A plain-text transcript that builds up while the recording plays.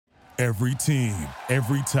Every team,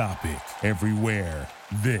 every topic, everywhere.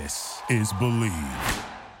 This is Believe.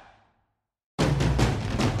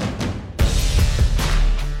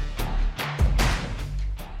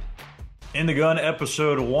 In the Gun,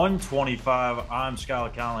 episode 125. I'm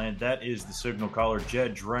Skylar Callahan. That is the signal caller,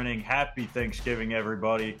 Jed Drenning. Happy Thanksgiving,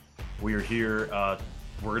 everybody. We are here. We're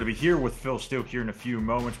going to be here with Phil Steele here in a few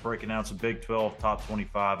moments, breaking down some Big 12, Top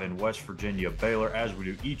 25, and West Virginia Baylor, as we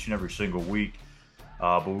do each and every single week.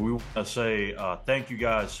 But we want to say thank you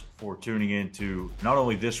guys for tuning in to not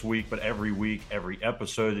only this week, but every week, every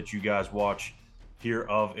episode that you guys watch here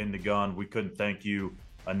of In the Gun. We couldn't thank you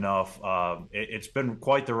enough. It's been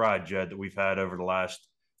quite the ride, Jed, that we've had over the last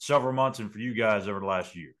several months, and for you guys over the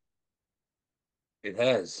last year. It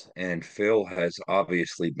has, and Phil has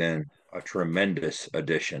obviously been a tremendous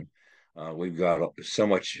addition. We've got so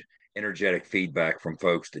much energetic feedback from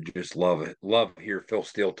folks that just love it, love to hear Phil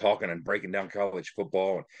Steele talking and breaking down college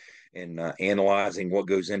football and analyzing what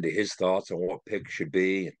goes into his thoughts on what picks should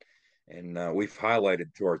be. And we've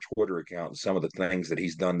highlighted through our Twitter account some of the things that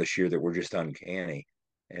he's done this year that were just uncanny.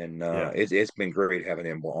 And Yeah. it's been great having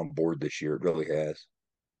him on board this year. It really has.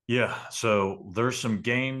 Yeah, so there's some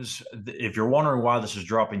games. If you're wondering why this is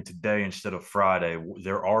dropping today instead of Friday,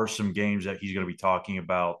 there are some games that he's going to be talking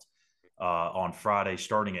about on Friday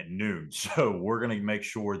starting at noon. So we're going to make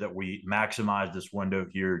sure that we maximize this window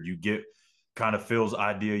here. You get kind of Phil's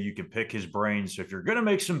idea. You can pick his brain. So if you're going to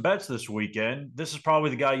make some bets this weekend, this is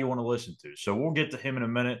probably the guy you want to listen to. So we'll get to him in a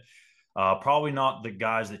minute. Probably not the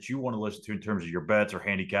guys that you want to listen to in terms of your bets or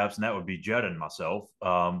handicaps, and that would be Jed and myself.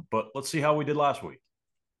 But let's see how we did last week.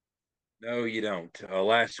 No, you don't.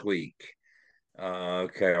 Last week,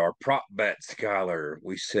 okay, our prop bets, Skyler.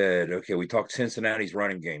 We said, okay, we talked Cincinnati's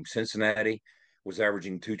running game. Cincinnati was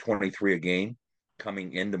averaging 223 a game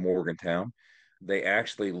coming into Morgantown. They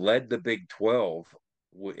actually led the Big 12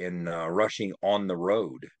 in rushing on the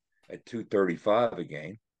road at 235 a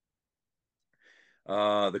game.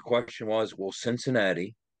 The question was, will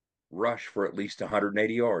Cincinnati rush for at least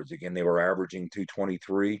 180 yards? Again, they were averaging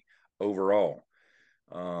 223 overall.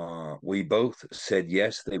 We both said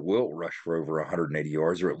yes, they will rush for over 180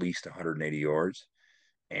 yards or at least 180 yards.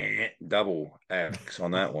 And double X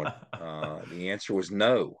on that one. The answer was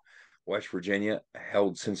no. West Virginia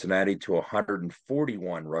held Cincinnati to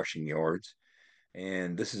 141 rushing yards.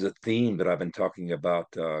 And this is a theme that I've been talking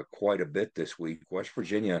about quite a bit this week. West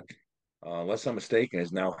Virginia, unless I'm mistaken,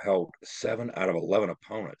 has now held 7 out of 11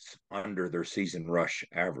 opponents under their season rush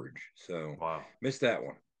average. So Wow. missed that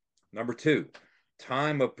one. Number two,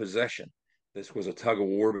 time of possession. This was a tug of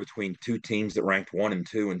war between two teams that ranked 1 and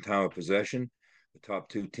 2 in time of possession. The top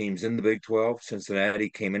two teams in the Big 12, Cincinnati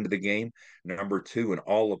came into the game number 2 in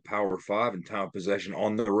all of Power 5 in time of possession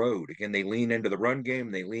on the road. Again, they lean into the run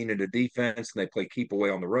game, they lean into defense, and they play keep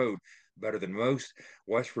away on the road better than most.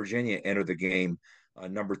 West Virginia entered the game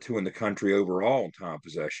number 2 in the country overall in time of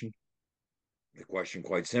possession. The question,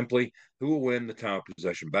 quite simply, who will win the time of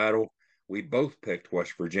possession battle? We both picked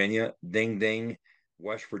West Virginia. Ding, ding.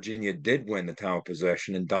 West Virginia did win the time of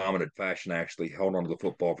possession in dominant fashion, actually held onto the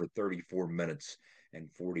football for 34 minutes and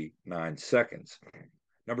 49 seconds.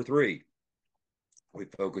 Number 3, we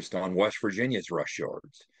focused on West Virginia's rush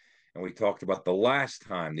yards. And we talked about the last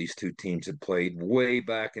time these two teams had played way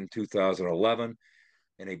back in 2011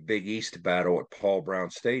 in a Big East battle at Paul Brown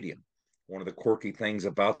Stadium. One of the quirky things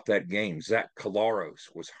about that game, Zach Collaros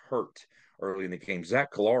was hurt early in the game.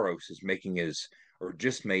 Zach Collaros is making his, or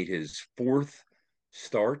just made his 4th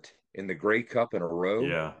start in the Grey Cup in a row.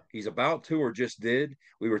 Yeah. He's about to or just did.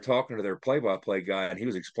 We were talking to their play-by-play guy, and he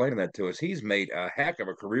was explaining that to us. He's made a heck of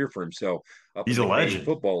a career for himself up in He's a the Canadian legend.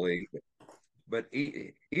 Football League. But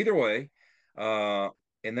either way,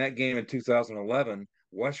 in that game in 2011,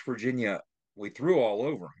 West Virginia, we threw all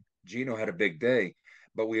over him. Gino had a big day,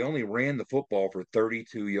 but we only ran the football for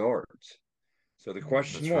 32 yards. So the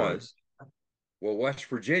question That's right. was, will West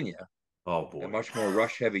Virginia, Oh, a boy. much more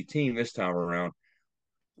rush heavy team this time around,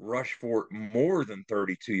 rush for more than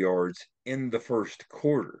 32 yards in the first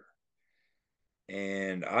quarter?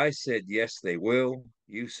 And I said, yes, they will.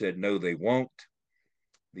 You said, no, they won't.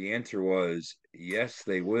 The answer was, yes,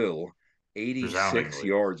 they will. 86 Resoundingly.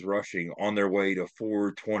 yards rushing on their way to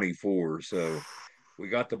 424. So we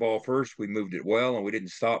got the ball first. We moved it well, and we didn't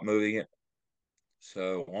stop moving it.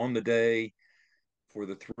 So on the day for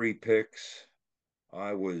the 3 picks,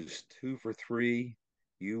 I was 2 for 3.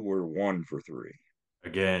 You were 1 for 3.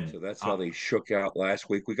 Again, So that's how they shook out last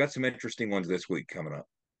week. We got some interesting ones this week coming up.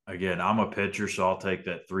 I'm a pitcher, so I'll take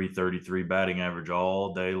that 333 batting average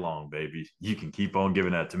all day long, baby. You can keep on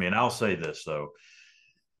giving that to me. And I'll say this, though.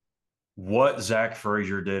 What Zach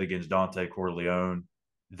Frazier did against Dante Corleone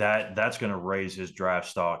that's going to raise his draft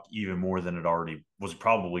stock even more than it already was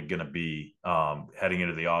probably going to be heading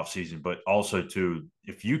into the offseason. But also, too,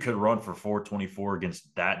 if you could run for 424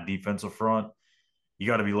 against that defensive front, you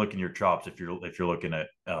got to be licking your chops if you're looking at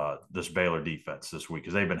this Baylor defense this week,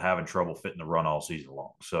 because they've been having trouble fitting the run all season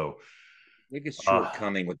long. So, Biggest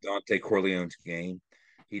shortcoming with Dante Corleone's game,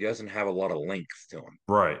 he doesn't have a lot of length to him.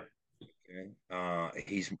 right. Okay.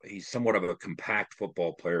 He's somewhat of a compact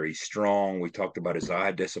football player. He's strong. We talked about his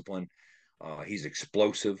eye discipline. He's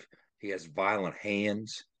explosive. He has violent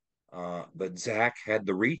hands. But Zach had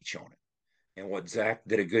the reach on it. And what Zach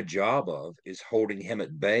did a good job of is holding him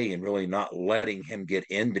at bay and really not letting him get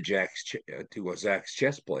into Zach's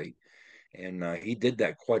chest plate. And he did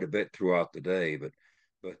that quite a bit throughout the day.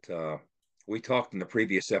 But we talked in the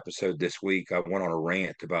previous episode this week. I went on a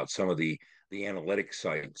rant about some of the analytics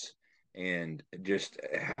sites and just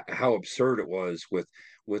how absurd it was with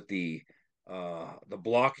the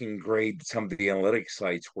blocking grade some of the analytics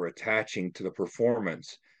sites were attaching to the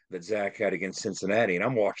performance that Zach had against Cincinnati. And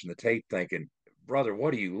I'm watching the tape thinking, brother,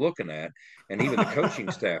 what are you looking at? And even the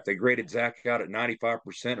coaching staff, they graded Zach out at 95%.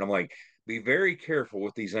 And I'm like, be very careful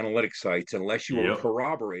with these analytics sites unless you are Yep.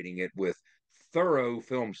 corroborating it with thorough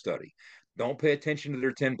film study. Don't pay attention to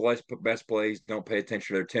their 10 best plays. Don't pay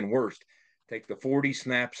attention to their 10 worst. Take the 40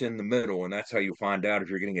 snaps in the middle, and that's how you find out if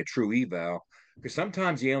you're getting a true eval. Because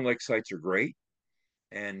sometimes the analytics sites are great,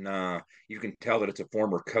 and you can tell that it's a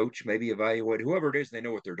former coach, maybe evaluate whoever it is. They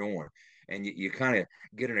know what they're doing, and you kind of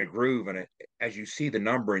get in a groove. And as you see the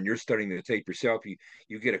number and you're studying the tape yourself,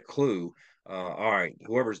 you get a clue. All right,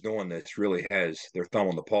 whoever's doing this really has their thumb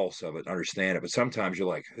on the pulse of it, understand it. But sometimes you're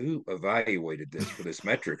like, who evaluated this for this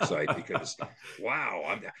metric site? Because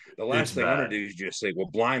wow, the It's last thing I want to bad. do is just say, well,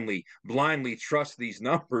 blindly trust these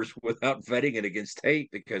numbers without vetting it against tape,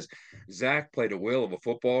 because Zach played a will of a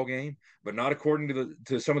football game, but not according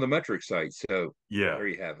to some of the metric sites. So Yeah. there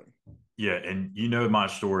you have it. Yeah, and you know my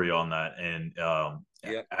story on that, and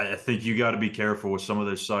Yeah. I think you got to be careful with some of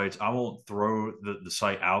those sites. I won't throw the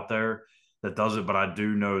site out there that does it, but I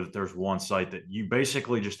do know that there's one site that you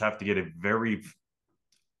basically just have to get a very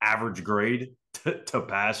average grade to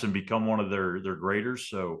pass and become one of their graders.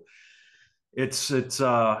 So it's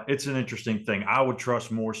an interesting thing. I would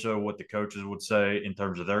trust more so what the coaches would say in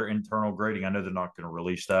terms of their internal grading. I know they're not going to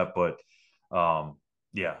release that, but um,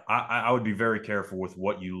 yeah, I would be very careful with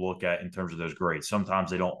what you look at in terms of those grades. Sometimes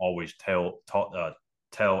they don't always tell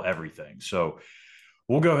everything. So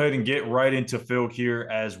we'll go ahead and get right into Phil here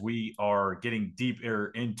as we are getting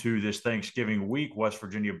deeper into this Thanksgiving week. West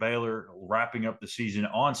Virginia Baylor wrapping up the season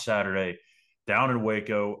on Saturday down in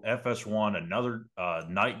Waco. FS1, another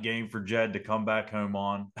night game for Jed to come back home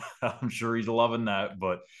on. I'm sure he's loving that,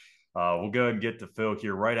 but we'll go ahead and get to Phil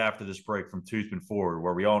here right after this break from Toothman Forward,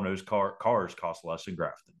 where we all know cars cost less in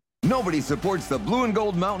Grafton. Nobody supports the blue and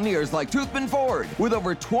gold Mountaineers like Toothman Ford. With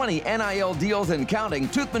over 20 NIL deals and counting,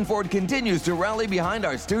 Toothman Ford continues to rally behind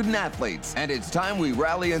our student athletes. And it's time we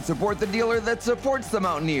rally and support the dealer that supports the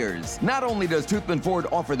Mountaineers. Not only does Toothman Ford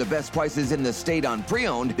offer the best prices in the state on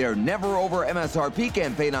pre-owned, their never over MSRP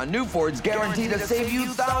campaign on new Fords guaranteed to save you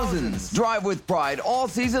thousands. Drive with pride all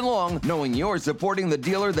season long, knowing you're supporting the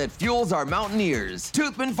dealer that fuels our Mountaineers.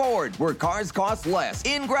 Toothman Ford, where cars cost less,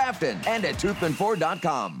 in Grafton and at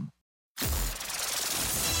toothmanford.com.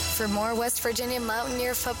 For more West Virginia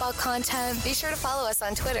Mountaineer football content, be sure to follow us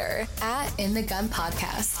on Twitter at In the Gun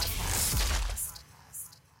Podcast.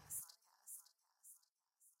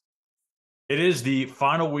 It is the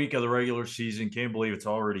final week of the regular season. Can't believe it's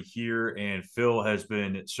already here. And Phil has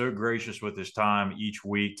been so gracious with his time each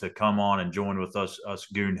week to come on and join with us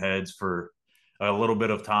Goonheads for a little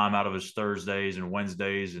bit of time out of his Thursdays and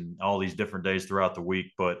Wednesdays and all these different days throughout the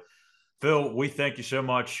week. But Phil, we thank you so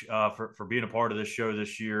much for being a part of this show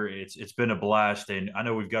this year. It's been a blast, and I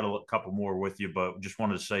know we've got a couple more with you, but just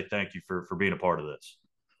wanted to say thank you for being a part of this.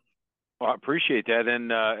 Well, I appreciate that,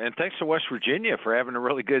 and thanks to West Virginia for having a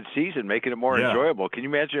really good season, making it more enjoyable. Can you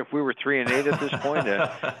imagine if we were 3-8 at this point?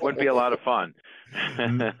 It would be a lot of fun.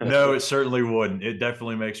 No, it certainly wouldn't. It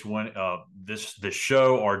definitely makes this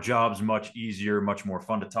show, our jobs, much easier, much more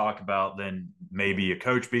fun to talk about than maybe a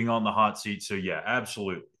coach being on the hot seat. So yeah,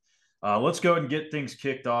 absolutely. Let's go ahead and get things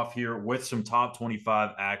kicked off here with some top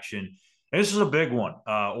 25 action. And this is a big one.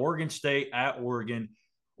 Oregon State at Oregon.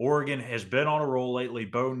 Oregon has been on a roll lately.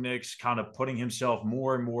 Bo Nix kind of putting himself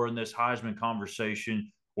more and more in this Heisman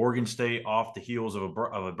conversation. Oregon State off the heels of a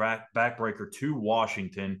backbreaker to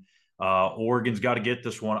Washington. Oregon's got to get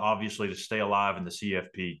this one, obviously, to stay alive in the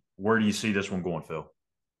CFP. Where do you see this one going, Phil?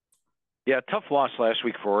 Yeah, tough loss last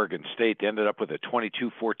week for Oregon State. They ended up with a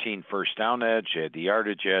 22-14 first down edge. The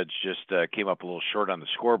yardage edge just came up a little short on the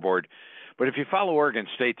scoreboard. But if you follow Oregon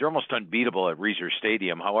State, they're almost unbeatable at Reser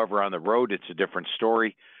Stadium. However, on the road, it's a different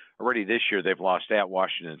story. Already this year, they've lost at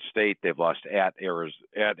Washington State. They've lost at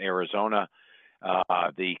Arizona.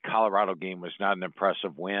 The Colorado game was not an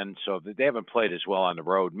impressive win, so they haven't played as well on the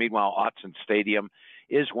road. Meanwhile, Autzen Stadium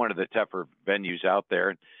is one of the tougher venues out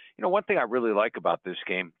there. You know, one thing I really like about this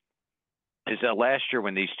game is that last year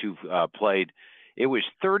when these two played, it was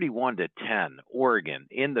 31-10 Oregon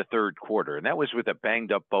in the third quarter, and that was with a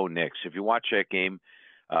banged-up Bo Nix. If you watch that game,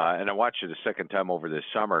 and I watched it a second time over this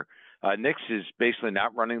summer, Nix is basically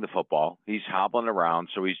not running the football. He's hobbling around,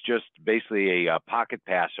 so he's just basically a pocket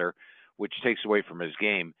passer, which takes away from his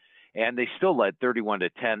game. And they still led 31-10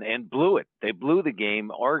 and blew it. They blew the game.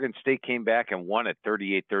 Oregon State came back and won at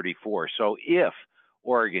 38-34. So if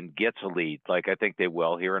Oregon gets a lead, like I think they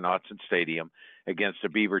will here in Autzen Stadium against a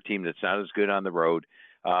Beaver team that's not as good on the road,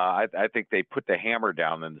 I think they put the hammer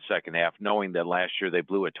down in the second half, knowing that last year they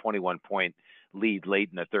blew a 21-point lead late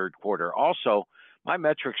in the third quarter. Also, my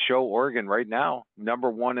metrics show Oregon right now number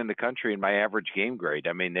one in the country in my average game grade.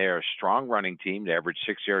 I mean, they're a strong running team. They average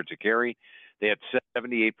 6 yards a carry. They had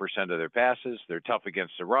 78% of their passes. They're tough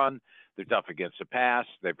against the run. They're tough against the pass.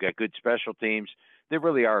 They've got good special teams. They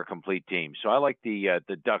really are a complete team. So I like the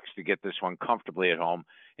Ducks to get this one comfortably at home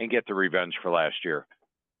and get the revenge for last year.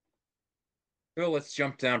 Phil, let's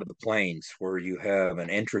jump down to the Plains where you have an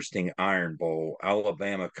interesting Iron Bowl.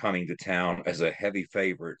 Alabama coming to town as a heavy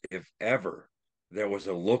favorite. If ever there was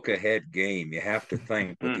a look-ahead game, you have to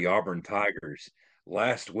think with the Auburn Tigers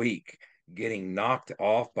last week getting knocked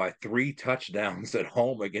off by 3 touchdowns at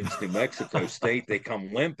home against New Mexico State. They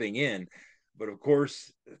come limping in. But, of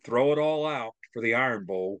course, throw it all out for the Iron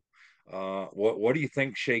Bowl. What do you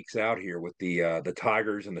think shakes out here with the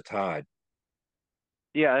Tigers and the Tide?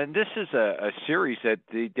 Yeah, and this is a series that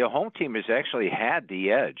the home team has actually had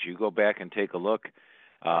the edge. You go back and take a look.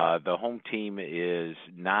 The home team is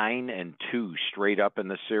 9-2 straight up in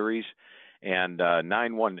the series, and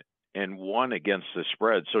 9-1 against the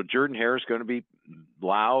spread. So Jordan Hare is going to be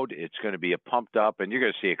loud. It's going to be a pumped up, and you're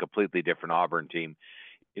going to see a completely different Auburn team.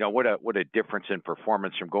 You know, what a difference in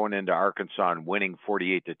performance from going into Arkansas and winning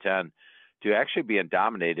 48-10 to actually being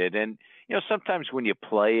dominated. And, you know, sometimes when you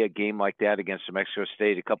play a game like that against New Mexico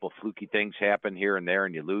State, a couple of fluky things happen here and there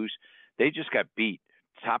and you lose. They just got beat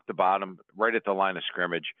top to bottom, right at the line of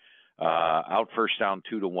scrimmage, out first down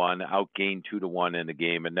 2-1, outgained 2-1 in the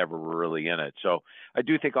game and never were really in it. So I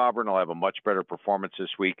do think Auburn will have a much better performance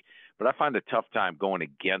this week, but I find a tough time going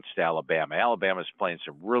against Alabama. Alabama's playing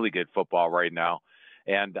some really good football right now.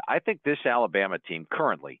 And I think this Alabama team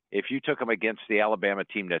currently, if you took them against the Alabama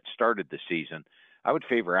team that started the season, I would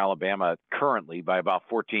favor Alabama currently by about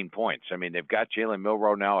 14 points. I mean, they've got Jalen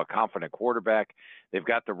Milroe now, a confident quarterback. They've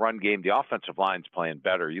got the run game. The offensive line's playing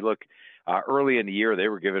better. You look early in the year, they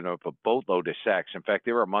were giving up a boatload of sacks. In fact,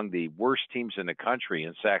 they were among the worst teams in the country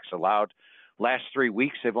in sacks allowed. Last 3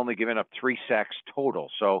 weeks, they've only given up 3 sacks total.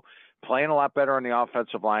 So playing a lot better on the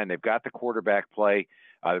offensive line. They've got the quarterback play.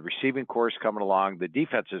 The receiving core is coming along. The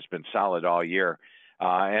defense has been solid all year.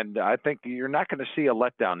 And I think you're not going to see a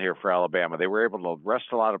letdown here for Alabama. They were able to rest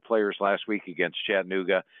a lot of players last week against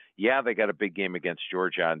Chattanooga. Yeah, they got a big game against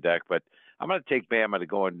Georgia on deck, but I'm going to take Bama to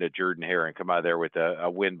go into Jordan Hare and come out of there with a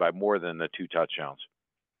win by more than the 2 touchdowns.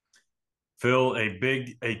 Phil,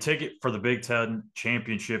 a ticket for the Big Ten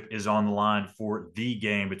championship is on the line for the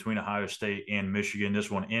game between Ohio State and Michigan,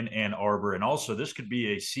 this one in Ann Arbor. And also, this could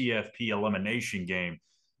be a CFP elimination game.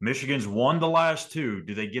 Michigan's won the last 2.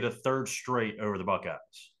 Do they get a third straight over the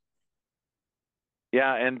Buckeyes?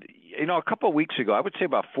 Yeah, and, you know, a couple of weeks ago, I would say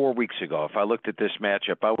about 4 weeks ago, if I looked at this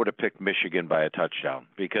matchup, I would have picked Michigan by a touchdown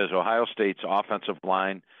because Ohio State's offensive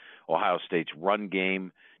line, Ohio State's run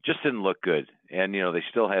game just didn't look good. And, you know, they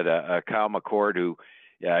still had a Kyle McCord who,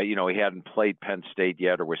 you know, he hadn't played Penn State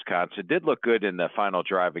yet or Wisconsin. Did look good in the final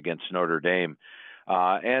drive against Notre Dame.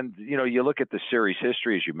 And, you know, you look at the series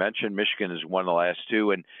history, as you mentioned, Michigan has won the last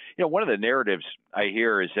 2. And, you know, one of the narratives I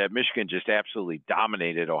hear is that Michigan just absolutely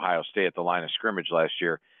dominated Ohio State at the line of scrimmage last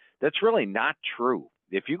year. That's really not true.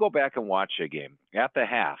 If you go back and watch the game, at the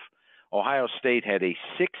half, Ohio State had a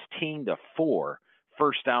 16-4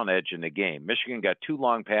 first down edge in the game. Michigan got 2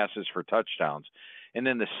 long passes for touchdowns. And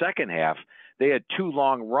in the second half, they had 2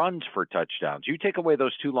 long runs for touchdowns. You take away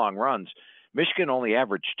those 2 long runs, Michigan only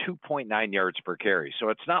averaged 2.9 yards per carry. So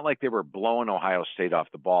it's not like they were blowing Ohio State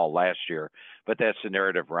off the ball last year, but that's the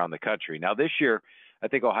narrative around the country. Now this year, I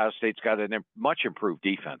think Ohio State's got a much improved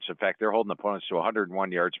defense. In fact, they're holding opponents to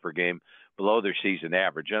 101 yards per game, below their season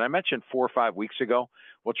average. And I mentioned 4 or 5 weeks ago,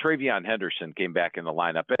 well, Travion Henderson came back in the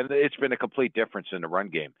lineup, and it's been a complete difference in the run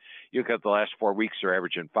game. You look at the last 4 weeks, they're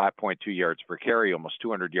averaging 5.2 yards per carry, almost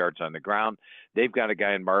 200 yards on the ground. They've got a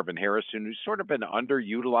guy in Marvin Harrison who's sort of been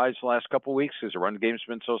underutilized the last couple of weeks because the run game's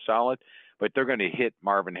been so solid, but they're going to hit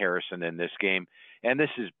Marvin Harrison in this game. And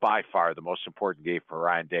this is by far the most important game for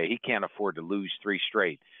Ryan Day. He can't afford to lose 3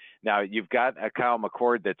 straight. Now, you've got a Kyle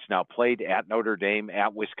McCord that's now played at Notre Dame,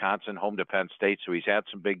 at Wisconsin, home to Penn State, so he's had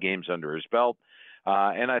some big games under his belt.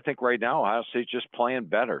 And I think right now Ohio State's just playing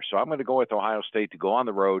better. So I'm going to go with Ohio State to go on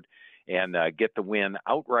the road and get the win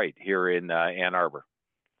outright here in Ann Arbor.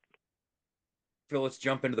 Phil, let's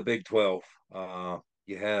jump into the Big 12.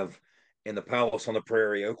 You have in the Palace on the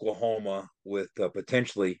Prairie, Oklahoma, with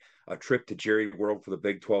potentially a trip to Jerry World for the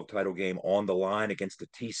Big 12 title game on the line against the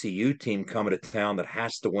TCU team coming to town that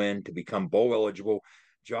has to win to become bowl eligible.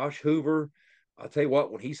 Josh Hoover, I'll tell you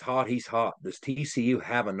what, when he's hot, he's hot. Does TCU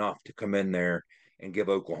have enough to come in there and give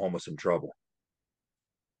Oklahoma some trouble?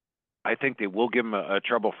 I think they will give them a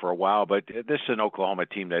trouble for a while, but this is an Oklahoma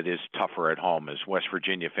team that is tougher at home, as West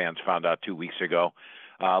Virginia fans found out 2 weeks ago.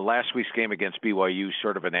 Last week's game against BYU,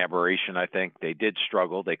 sort of an aberration, I think. They did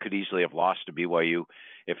struggle. They could easily have lost to BYU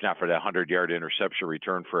if not for that 100-yard interception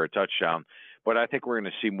return for a touchdown. But I think we're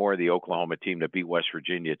going to see more of the Oklahoma team that beat West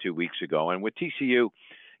Virginia 2 weeks ago. And with TCU,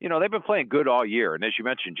 you know, they've been playing good all year. And as you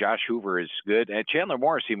mentioned, Josh Hoover is good. And Chandler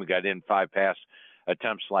Morris even got in 5 pass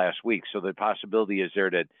attempts last week. So the possibility is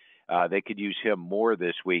there that they could use him more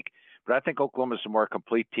this week. But I think Oklahoma's a more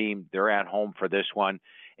complete team. They're at home for this one.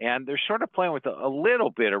 And they're sort of playing with a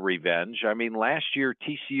little bit of revenge. I mean, last year,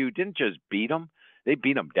 TCU didn't just beat them. They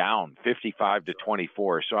beat them down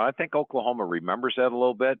 55-24. So I think Oklahoma remembers that a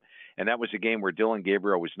little bit. And that was a game where Dylan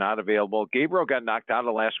Gabriel was not available. Gabriel got knocked out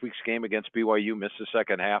of last week's game against BYU, missed the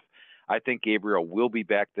second half. I think Gabriel will be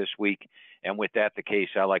back this week. And with that the case,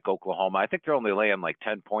 I like Oklahoma. I think they're only laying like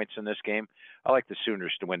 10 points in this game. I like the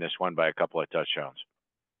Sooners to win this one by a couple of touchdowns.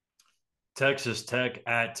 Texas Tech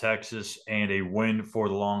at Texas, and a win for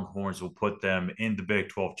the Longhorns will put them in the Big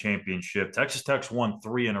 12 championship. Texas Tech's won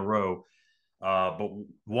 3 in a row, but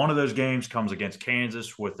one of those games comes against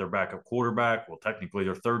Kansas with their backup quarterback, well, technically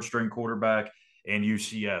their third-string quarterback, and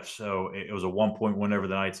UCF. So it was a 1-point win over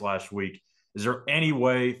the Knights last week. Is there any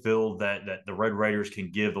way, Phil, that the Red Raiders can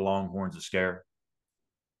give the Longhorns a scare?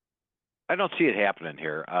 I don't see it happening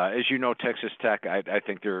here. As you know, Texas Tech, I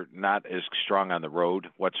think they're not as strong on the road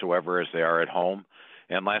whatsoever as they are at home.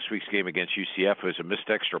 And last week's game against UCF was a missed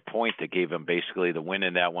extra point that gave them basically the win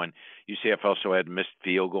in that one. UCF also had missed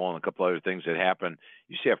field goal and a couple other things that happened.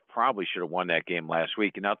 UCF probably should have won that game last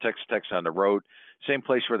week. And now Texas Tech's on the road, same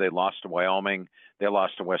place where they lost to Wyoming. They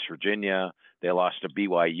lost to West Virginia. They lost to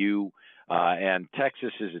BYU. And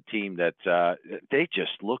Texas is a team that they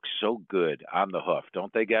just look so good on the hoof,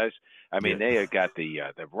 don't they, guys? I mean, They have got the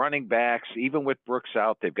running backs, even with Brooks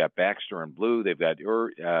out. They've got Baxter and Blue. They've got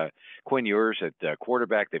Quinn Ewers at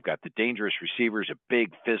quarterback. They've got the dangerous receivers, a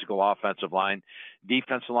big physical offensive line.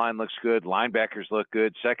 Defensive line looks good. Linebackers look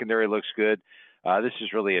good. Secondary looks good. This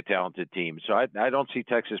is really a talented team. So I don't see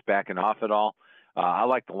Texas backing off at all. I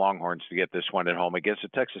like the Longhorns to get this one at home against a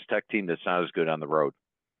Texas Tech team that's not as good on the road.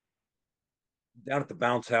 Down at the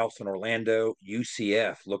Bounce House in Orlando,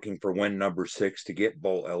 UCF looking for win number 6 to get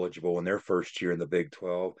bowl eligible in their first year in the Big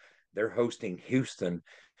 12. They're hosting Houston.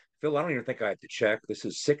 Phil, I don't even think I have to check. This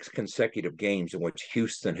is 6 consecutive games in which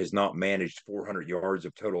Houston has not managed 400 yards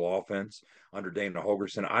of total offense under Dana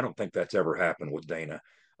Holgorsen. I don't think that's ever happened with Dana.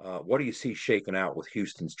 What do you see shaking out with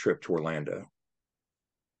Houston's trip to Orlando?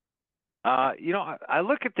 I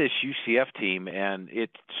look at this UCF team, and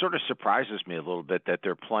it sort of surprises me a little bit that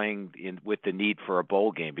they're playing with the need for a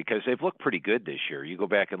bowl game because they've looked pretty good this year. You go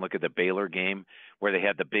back and look at the Baylor game where they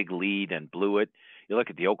had the big lead and blew it. You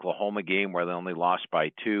look at the Oklahoma game where they only lost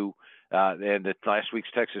by 2. And the last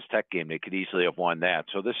week's Texas Tech game, they could easily have won that.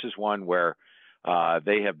 So this is one where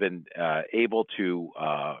they have been able to,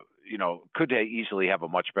 could easily have a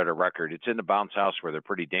much better record. It's in the Bounce House where they're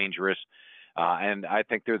pretty dangerous. And I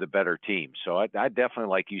think they're the better team. So I definitely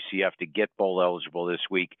like UCF to get bowl eligible this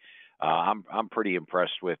week. I'm pretty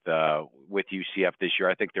impressed with UCF this year.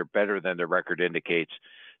 I think they're better than their record indicates.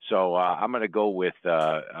 So I'm going to go with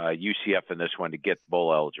UCF in this one to get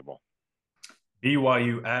bowl eligible.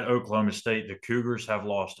 BYU at Oklahoma State. The Cougars have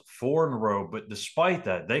lost 4 in a row, but despite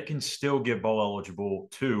that, they can still get bowl eligible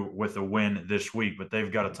too with a win this week. But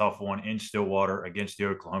they've got a tough one in Stillwater against the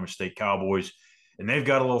Oklahoma State Cowboys. And they've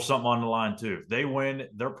got a little something on the line, too. If they win,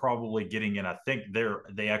 they're probably getting in. I think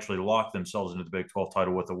they actually locked themselves into the Big 12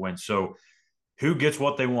 title with a win. So Who gets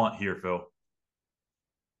what they want here, Phil?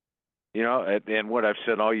 You know, and what I've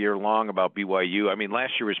said all year long about BYU, I mean,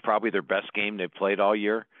 last year was probably their best game they've played all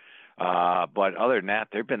year. But other than that,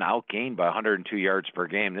 they've been outgained by 102 yards per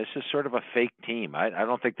game. This is sort of a fake team. I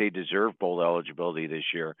don't think they deserve bowl eligibility this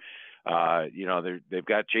year. You know, they've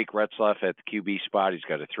got Jake Retzlaff at the QB spot. He's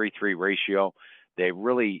got a 3-3 ratio. They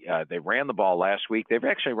really they ran the ball last week. They've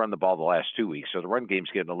actually run the ball the last 2 weeks, so the run game's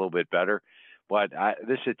getting a little bit better. But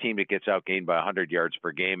this is a team that gets outgained by 100 yards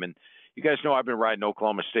per game. And you guys know I've been riding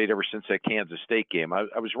Oklahoma State ever since that Kansas State game.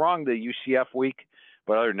 I was wrong the UCF week,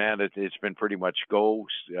 but other than that, it's been pretty much go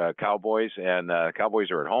Cowboys, and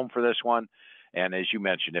Cowboys are at home for this one. And as you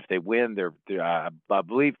mentioned, if they win, I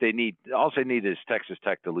believe they need is Texas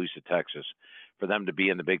Tech to lose to Texas for them to be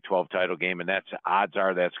in the Big 12 title game, and that's odds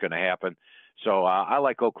are that's going to happen. So I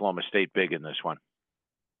like Oklahoma State big in this one.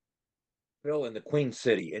 Phil, in the Queen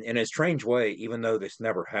City, in a strange way, even though this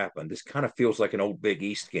never happened, this kind of feels like an old Big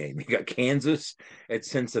East game. You got Kansas at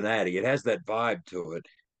Cincinnati. It has that vibe to it.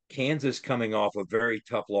 Kansas coming off a very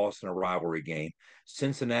tough loss in a rivalry game.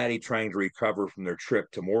 Cincinnati trying to recover from their trip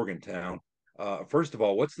to Morgantown. First of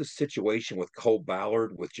all, what's the situation with Cole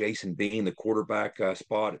Ballard, with Jason Bean, the quarterback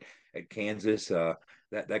spot at Kansas?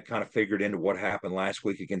 That kind of figured into what happened last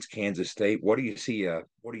week against Kansas State. What do you see?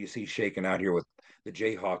 What do you see shaking out here with the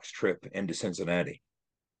Jayhawks trip into Cincinnati?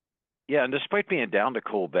 Yeah, and despite being down to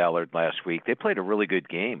Cole Ballard last week, they played a really good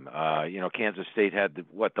game. You know, Kansas State had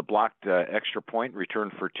the blocked extra point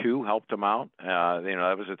return for 2 helped them out. You know,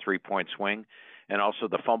 that was a 3-point swing, and also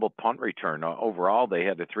the fumbled punt return. Overall, they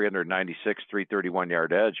had a 396,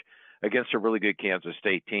 331-yard edge against a really good Kansas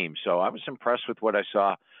State team. So I was impressed with what I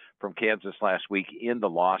saw from Kansas last week in the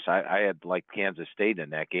loss. I had liked Kansas State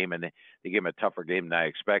in that game, and they gave them a tougher game than I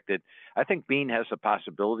expected. I think Bean has the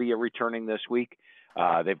possibility of returning this week.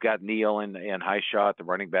 They've got Neal and Highshaw at the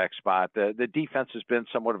running back spot. The defense has been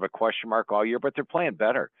somewhat of a question mark all year, but they're playing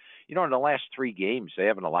better. You know, in the last 3 games, they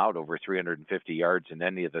haven't allowed over 350 yards in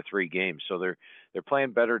any of the 3 games, so they're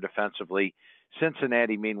playing better defensively.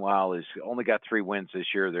 Cincinnati, meanwhile, has only got 3 wins this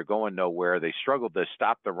year. They're going nowhere. They struggled to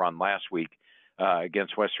stop the run last week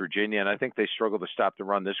against West Virginia, and I think they struggle to stop the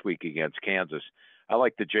run this week against Kansas. I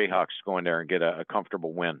like the Jayhawks to go in there and get a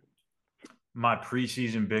comfortable win. My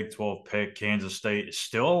preseason Big 12 pick, Kansas State, is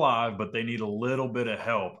still alive, but they need a little bit of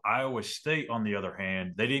help. Iowa State, on the other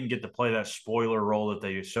hand, they didn't get to play that spoiler role that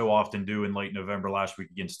they so often do in late November last week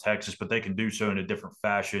against Texas, but they can do so in a different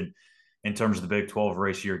fashion in terms of the Big 12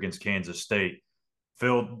 race here against Kansas State.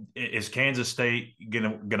 Phil, is Kansas State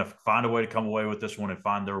gonna find a way to come away with this one and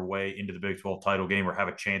find their way into the Big 12 title game, or have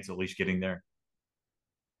a chance at least getting there?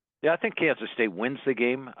 Yeah, I think Kansas State wins the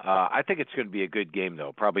game. I think it's going to be a good game,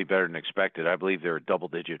 though, probably better than expected. I believe they're a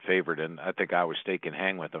double-digit favorite, and I think Iowa State can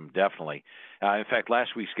hang with them, definitely. In fact,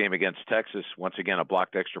 last week's game against Texas, once again, a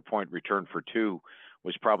blocked extra point return for 2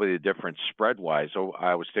 was probably the difference spread-wise. So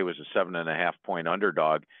Iowa State was a 7.5-point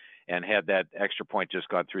underdog, and had that extra point just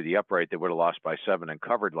gone through the upright, they would have lost by 7 and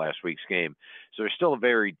covered last week's game. So they're still a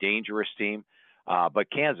very dangerous team.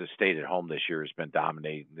 But Kansas State at home this year has been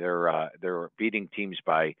dominating. They're beating teams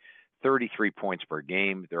by 33 points per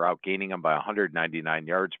game. They're outgaining them by 199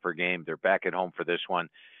 yards per game. They're back at home for this one,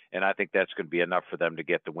 and I think that's going to be enough for them to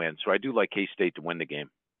get the win. So I do like K-State to win the game.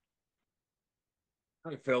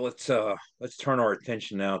 All right, Phil, let's turn our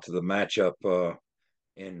attention now to the matchup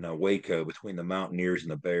in Waco between the Mountaineers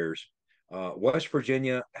and the Bears. West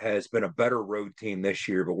Virginia has been a better road team this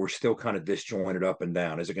year, but we're still kind of disjointed up and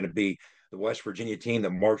down. Is it going to be the West Virginia team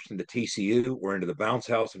that marched into TCU or into the bounce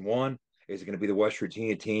house and won? Is it going to be the West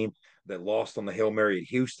Virginia team that lost on the Hail Mary at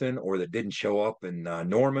Houston or that didn't show up in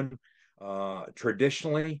Norman?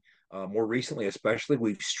 Traditionally, more recently especially,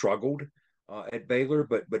 we've struggled at Baylor,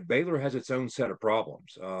 but Baylor has its own set of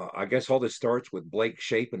problems. I guess all this starts with Blake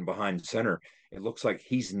Shapen behind center. It looks like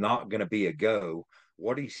he's not going to be a go.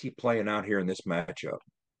 What do you see playing out here in this matchup?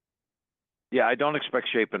 Yeah, I don't expect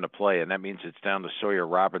Shapen to play, and that means it's down to Sawyer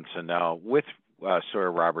Robertson now. With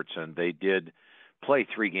Sawyer Robertson, they did play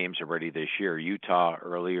 3 games already this year. Utah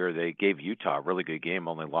earlier, they gave Utah a really good game,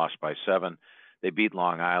 only lost by 7. They beat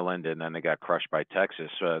Long Island, and then they got crushed by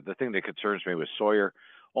Texas. The thing that concerns me with Sawyer,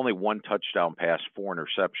 only 1 touchdown pass, 4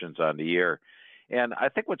 interceptions on the year. And I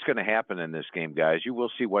think what's going to happen in this game, guys, you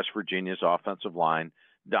will see West Virginia's offensive line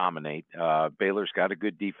dominate. Baylor's got a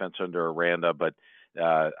good defense under Aranda, but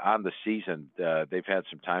on the season, they've had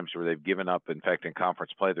some times where they've given up. In fact, in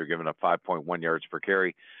conference play, they're giving up 5.1 yards per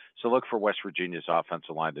carry. So look for West Virginia's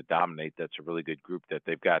offensive line to dominate. That's a really good group that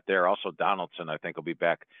they've got there. Also, Donaldson, I think, will be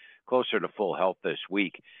back closer to full health this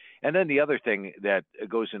week. And then the other thing that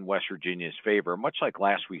goes in West Virginia's favor, much like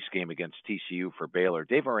last week's game against TCU for Baylor,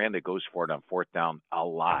 Dave Aranda goes for it on fourth down a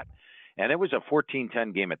lot. And it was a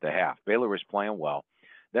 14-10 game at the half. Baylor was playing well.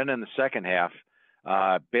 Then in the second half,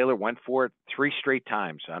 Baylor went for it 3 straight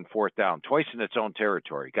times on fourth down, twice in its own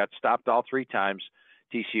territory. Got stopped all 3 times.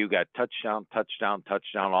 TCU got touchdown, touchdown,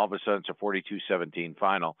 touchdown. All of a sudden, it's a 42-17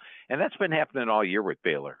 final. And that's been happening all year with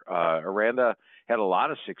Baylor. Aranda had a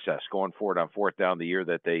lot of success going forward on fourth down the year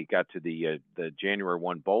that they got to the January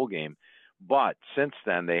 1 bowl game. But since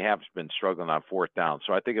then, they have been struggling on fourth down.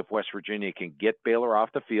 So I think if West Virginia can get Baylor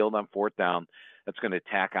off the field on fourth down, that's going to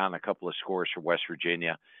tack on a couple of scores for West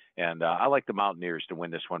Virginia. And I like the Mountaineers to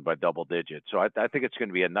win this one by double digits. So I think it's going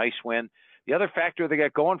to be a nice win. The other factor they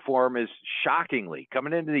got going for them is, shockingly,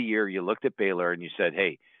 coming into the year, you looked at Baylor and you said,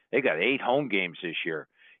 hey, they got 8 home games this year.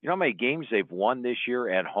 You know how many games they've won this year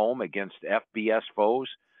at home against FBS foes?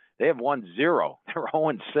 They have won 0. They're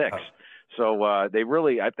 0-6. So they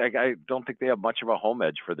really, I don't think they have much of a home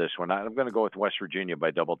edge for this one. I'm going to go with West Virginia by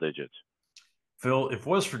double digits. Phil, if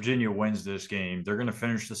West Virginia wins this game, they're going to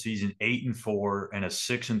finish the season 8-4 and a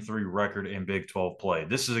 6-3 record in Big 12 play.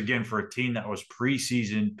 This is again for a team that was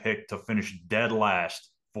preseason picked to finish dead last,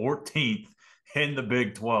 14th in the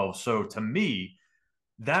Big 12. So to me,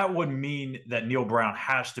 that would mean that Neil Brown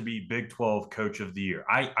has to be Big 12 Coach of the Year.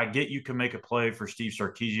 I get you can make a play for Steve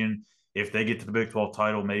Sarkisian if they get to the Big 12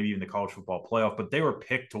 title, maybe even the college football playoff, but they were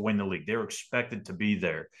picked to win the league. They were expected to be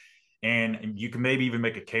there. And you can maybe even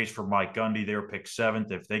make a case for Mike Gundy. They were picked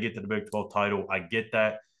 7th. If they get to the Big 12 title, I get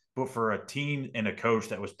that. But for a team and a coach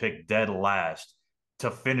that was picked dead last to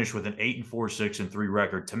finish with an 8-4, 6-3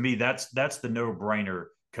 record, to me, that's the no-brainer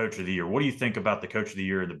Coach of the Year. What do you think about the Coach of the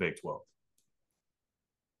Year in the Big 12?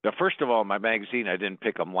 Now, first of all, in my magazine, I didn't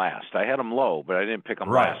pick them last. I had them low, but I didn't pick them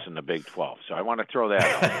last in the Big 12. So I want to throw that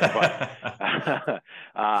out. But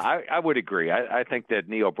I would agree. I think that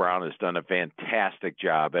Neil Brown has done a fantastic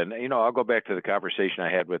job. And, I'll go back to the conversation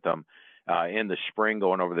I had with him in the spring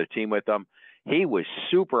going over the team with him. He was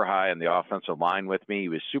super high on the offensive line with me. He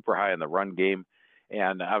was super high in the run game.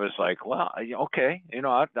 And I was like, well, okay,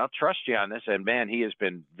 I'll trust you on this. And, man, he has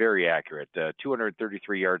been very accurate.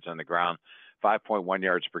 233 yards on the ground. 5.1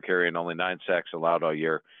 yards per carry and only 9 sacks allowed all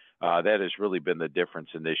year. That has really been the difference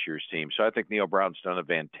in this year's team. So I think Neil Brown's done a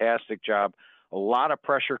fantastic job. A lot of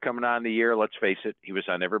pressure coming on the year. Let's face it, he was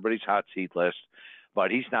on everybody's hot seat list,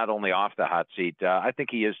 but he's not only off the hot seat. I think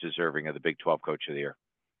he is deserving of the Big 12 Coach of the Year.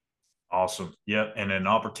 Awesome. Yep. And an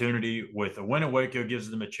opportunity with a win at Waco gives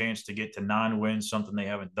them a chance to get to 9 wins, something they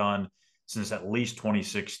haven't done since at least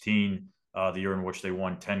 2016, the year in which they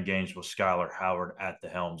won 10 games with Skylar Howard at the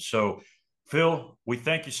helm. So, Phil, we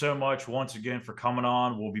thank you so much once again for coming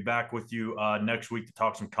on. We'll be back with you next week to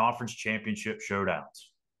talk some conference championship showdowns.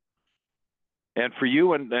 And for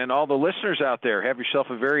you and all the listeners out there, have yourself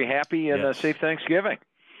a very happy and safe Thanksgiving.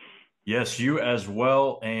 Yes, you as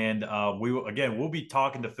well. And we'll be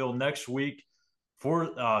talking to Phil next week for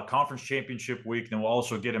conference championship week. Then we'll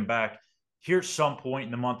also get him back here at some point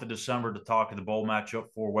in the month of December to talk of the bowl matchup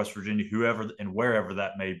for West Virginia, whoever and wherever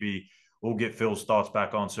that may be. We'll get Phil's thoughts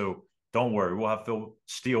back on. So don't worry, we'll have Phil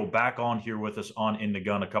Steele back on here with us on In the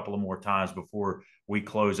Gun a couple of more times before we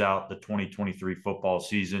close out the 2023 football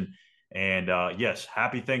season. And yes,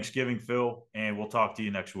 happy Thanksgiving, Phil, and we'll talk to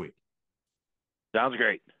you next week. Sounds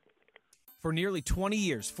great. For nearly 20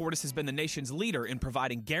 years, Fortis has been the nation's leader in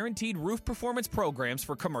providing guaranteed roof performance programs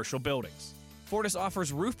for commercial buildings. Fortis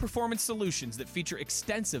offers roof performance solutions that feature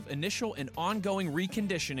extensive initial and ongoing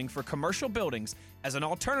reconditioning for commercial buildings as an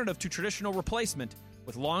alternative to traditional replacement,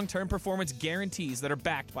 with long-term performance guarantees that are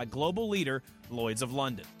backed by global leader Lloyd's of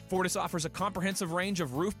London. Fortis offers a comprehensive range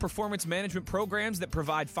of roof performance management programs that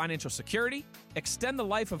provide financial security, extend the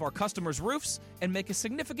life of our customers' roofs, and make a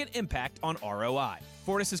significant impact on ROI.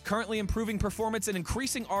 Fortis is currently improving performance and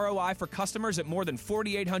increasing ROI for customers at more than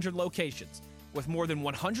 4,800 locations, with more than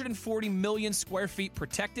 140 million square feet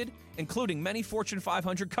protected, including many Fortune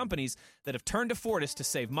 500 companies that have turned to Fortis to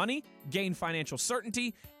save money, gain financial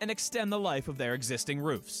certainty, and extend the life of their existing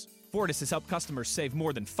roofs. Fortis has helped customers save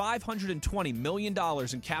more than $520 million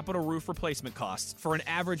in capital roof replacement costs for an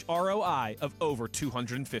average ROI of over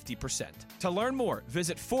 250%. To learn more,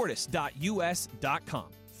 visit fortis.us.com.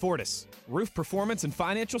 Fortis, roof performance and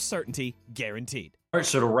financial certainty guaranteed. All right,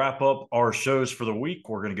 so to wrap up our shows for the week,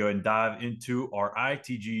 we're going to go ahead and dive into our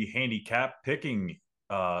ITG handicap picking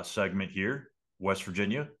segment here. West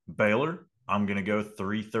Virginia, Baylor. I'm going to go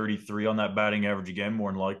 333 on that batting average again,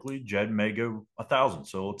 more than likely. Jed may go 1,000,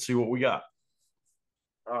 so let's see what we got.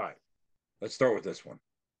 All right, let's start with this one.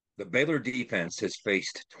 The Baylor defense has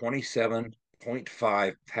faced 27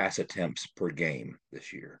 0.5 pass attempts per game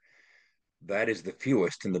this year. That is the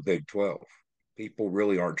fewest in the Big 12. People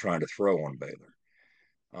really aren't trying to throw on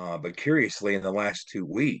Baylor. But curiously, in the last 2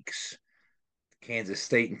 weeks, Kansas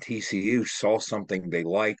State and TCU saw something they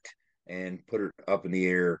liked and put it up in the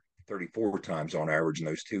air 34 times on average in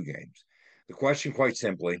those two games. The question, quite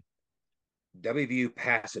simply, WVU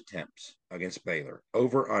pass attempts against Baylor,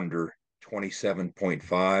 over under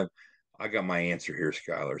 27.5. I got my answer here,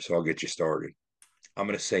 Skylar, so I'll get you started. I'm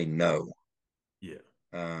going to say no. Yeah.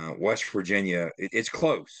 West Virginia, it's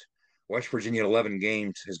close. West Virginia, 11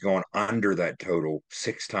 games, has gone under that total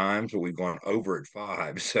 6 times, but we've gone over at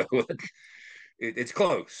 5. So it's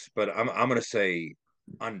close, but I'm going to say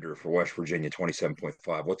under for West Virginia,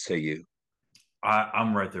 27.5. What say you?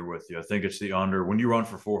 I'm right there with you. I think it's the under. When you run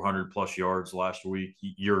for 400 plus yards last week,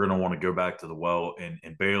 you're going to want to go back to the well.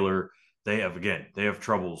 And Baylor, they have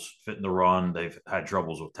troubles fitting the run. They've had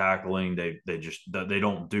troubles with tackling. They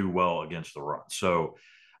don't do well against the run. So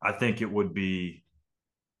I think it would be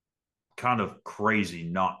kind of crazy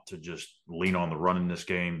not to just lean on the run in this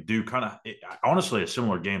game. Do kind of honestly a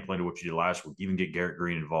similar game plan to what you did last week. Even get Garrett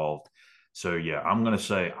Green involved. So yeah, I'm going to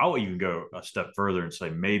say I'll even go a step further and say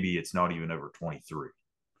maybe it's not even over 23.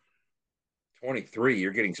 23.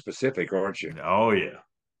 You're getting specific, aren't you? Oh yeah,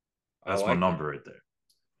 that's my number it. right there.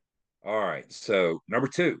 All right. So number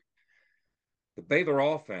 2, the Baylor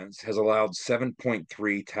offense has allowed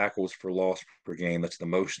 7.3 tackles for loss per game. That's the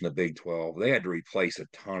most in the Big 12. They had to replace a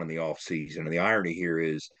ton in the offseason. And the irony here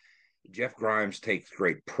is Jeff Grimes takes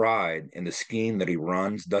great pride in the scheme that he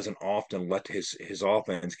runs, doesn't often let his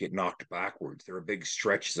offense get knocked backwards. They're a big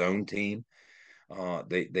stretch zone team.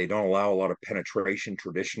 They don't allow a lot of penetration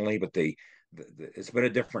traditionally, but it's been a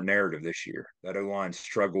different narrative this year. That O-line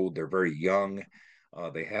struggled. They're very young.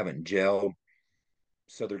 They haven't gelled.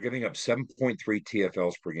 So they're giving up 7.3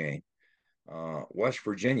 TFLs per game. West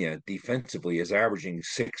Virginia defensively is averaging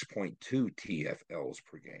 6.2 TFLs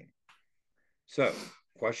per game. So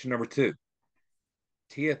question number 2,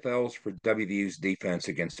 TFLs for WVU's defense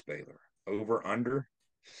against Baylor. Over, under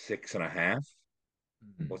 6.5.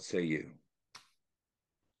 Mm-hmm. What say you?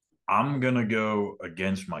 I'm going to go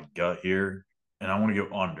against my gut here, and I want to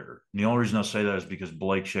go under. And the only reason I say that is because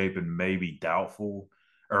Blake Shapen may be doubtful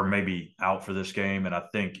or maybe out for this game. And I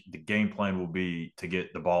think the game plan will be to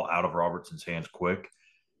get the ball out of Robertson's hands quick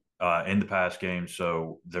in the pass game.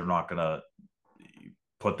 So they're not going to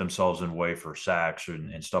put themselves in way for sacks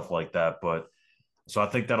and stuff like that. But so I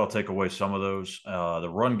think that'll take away some of those. The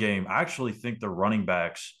run game, I actually think the running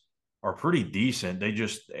backs are pretty decent.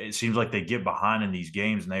 It seems like they get behind in these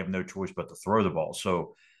games and they have no choice but to throw the ball.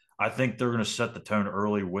 So I think they're going to set the tone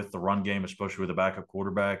early with the run game, especially with a backup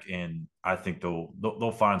quarterback, and I think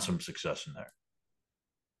they'll find some success in there.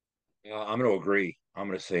 Yeah, I'm going to agree. I'm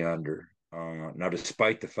going to say under. Now,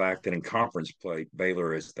 despite the fact that in conference play,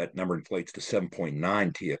 Baylor is that number inflates to 7.9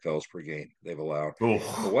 TFLs per game they've allowed.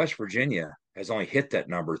 But West Virginia has only hit that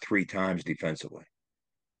number 3 times defensively.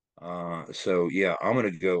 So yeah, I'm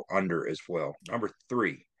going to go under as well. Number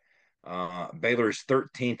 3. Baylor is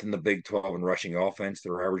 13th in the Big 12 in rushing offense.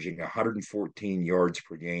 They're averaging 114 yards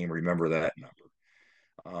per game. Remember that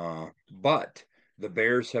number. But the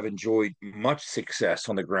Bears have enjoyed much success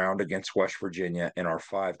on the ground against West Virginia in our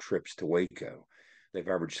 5 trips to Waco. They've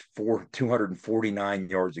averaged 249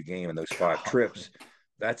 yards a game in those 5 trips.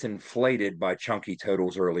 That's inflated by chunky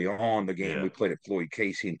totals early on. The game we played at Floyd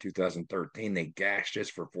Casey in 2013, they gashed us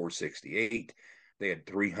for 468. They had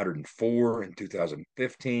 304 in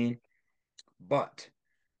 2015. But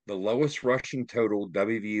the lowest rushing total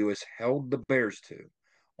WVU has held the Bears to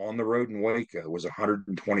on the road in Waco was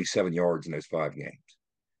 127 yards in those 5 games.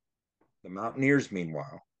 The Mountaineers,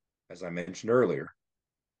 meanwhile, as I mentioned earlier,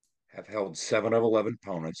 have held 7 of 11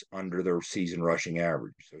 opponents under their season rushing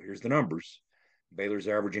average. So here's the numbers. Baylor's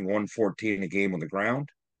averaging 114 a game on the ground.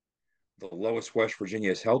 The lowest West Virginia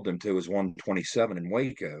has held them to is 127 in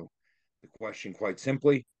Waco. The question, quite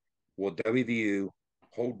simply, will WVU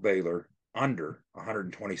hold Baylor under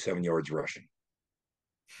 127 yards rushing?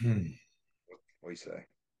 What do you say?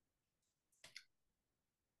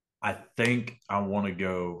 I think I want to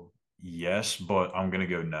go yes, but I'm going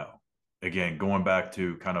to go no. Again, going back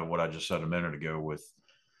to kind of what I just said a minute ago with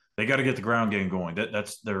they got to get the ground game going.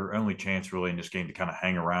 That's their only chance really in this game to kind of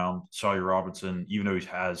hang around. Sawyer Robertson, even though he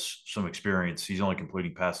has some experience, he's only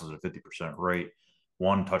completing passes at a 50% rate,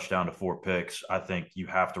 1 touchdown to 4 picks. I think you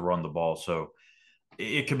have to run the ball. So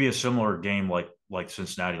it could be a similar game like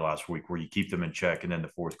Cincinnati last week where you keep them in check and then the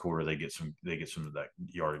fourth quarter they get some of that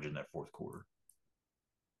yardage in that fourth quarter.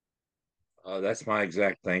 That's my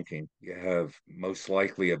exact thinking. You have most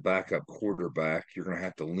likely a backup quarterback. You're going to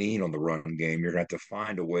have to lean on the run game. You're going to have to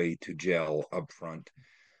find a way to gel up front.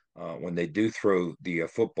 When they do throw the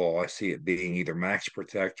football, I see it being either max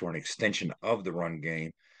protect or an extension of the run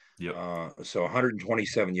game. Yep. So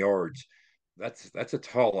 127 yards, that's a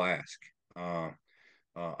tall ask. I'm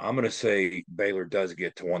going to say Baylor does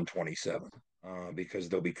get to 127 because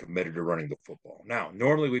they'll be committed to running the football. Now,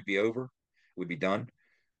 normally we'd be done.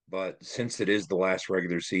 But since it is the last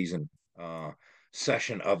regular season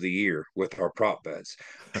session of the year with our prop bets,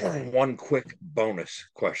 one quick bonus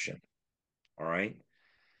question. All right.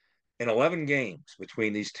 In 11 games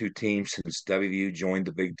between these two teams since WVU joined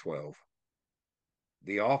the Big 12,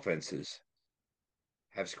 the offenses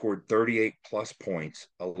have scored 38 plus points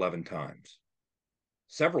 11 times.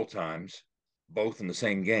 Several times, both in the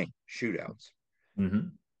same game, shootouts. Mm-hmm.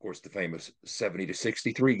 Of course, the famous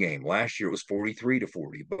 70-63 game. Last year it was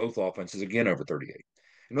 43-40. Both offenses again over 38.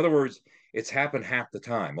 In other words, it's happened half the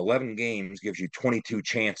time. 11 games gives you 22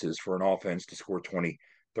 chances for an offense to score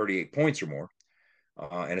 38 points or more.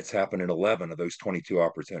 And it's happened in 11 of those 22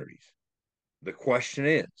 opportunities. The question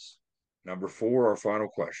is, number 4, our final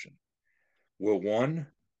question. Will one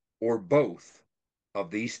or both of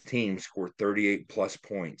these teams score 38 plus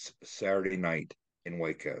points Saturday night in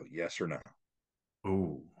Waco? Yes or no?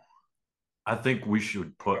 Ooh, I think we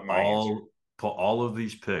should put all of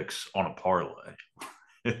these picks on a parlay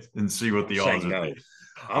and see what the odds would be.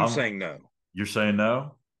 I'm saying no. You're saying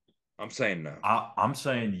no? I'm saying no. I'm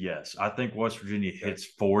saying yes. I think West Virginia hits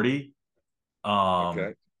 40.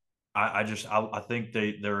 Okay. I think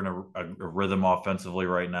they're in a rhythm offensively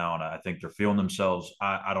right now, and I think they're feeling themselves.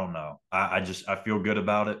 I don't know. I feel good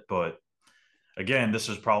about it, but again, this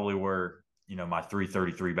is probably where my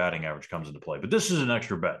 333 batting average comes into play. But this is an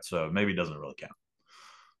extra bet, so maybe it doesn't really count.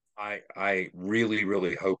 I really,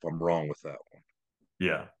 really hope I'm wrong with that one.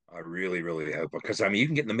 Yeah. I really, really hope, because you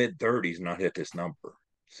can get in the mid-30s and not hit this number.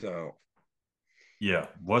 So yeah.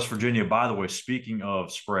 West Virginia, by the way, speaking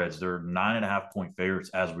of spreads, they're 9.5-point favorites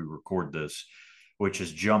as we record this, which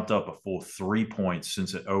has jumped up a full 3 points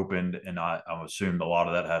since it opened. And I assume a lot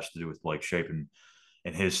of that has to do with Blake Shapen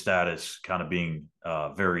and his status kind of being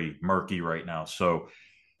very murky right now. So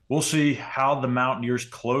we'll see how the Mountaineers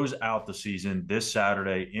close out the season this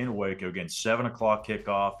Saturday in Waco. Again, 7 o'clock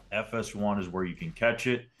kickoff. FS1 is where you can catch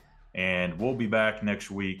it. And we'll be back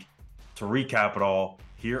next week to recap it all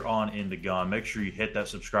here on In the Gun. Make sure you hit that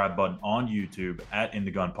subscribe button on YouTube at In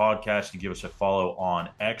the Gun Podcast and give us a follow on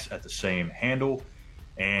X at the same handle.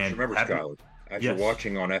 And remember, Skyler, as you're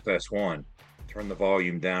watching on FS1, turn the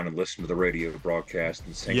volume down and listen to the radio broadcast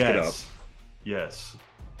and sync it up. Yes.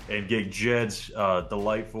 And get Jed's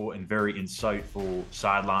delightful and very insightful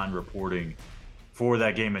sideline reporting for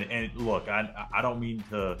that game. And look, I don't mean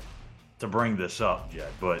to bring this up,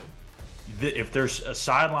 Jed, but if there's a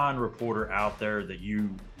sideline reporter out there that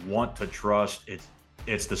you want to trust,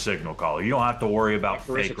 it's the signal caller. You don't have to worry about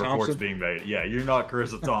fake reports being made. Yeah, you're not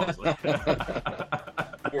Carissa Thompson.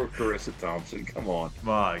 Poor Carissa Thompson. Come on.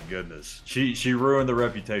 My goodness. She ruined the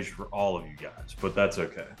reputation for all of you guys, but that's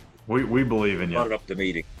okay. We believe in you. Brought it up the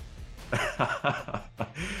meeting.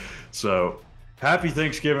 So, happy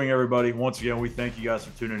Thanksgiving, everybody. Once again, we thank you guys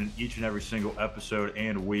for tuning in each and every single episode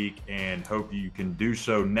and week, and hope you can do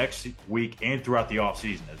so next week and throughout the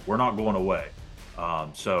offseason. We're not going away.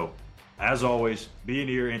 So, as always, be an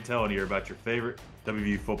ear and tell an ear about your favorite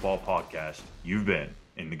WVU football podcast. You've been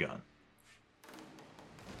In the Gun.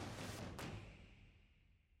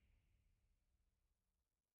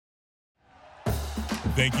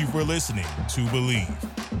 Thank you for listening to Believe.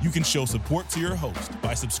 You can show support to your host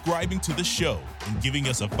by subscribing to the show and giving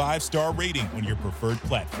us a 5-star rating on your preferred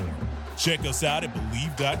platform. Check us out at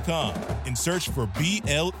Believe.com and search for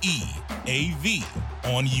BLEAV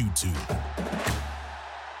on YouTube.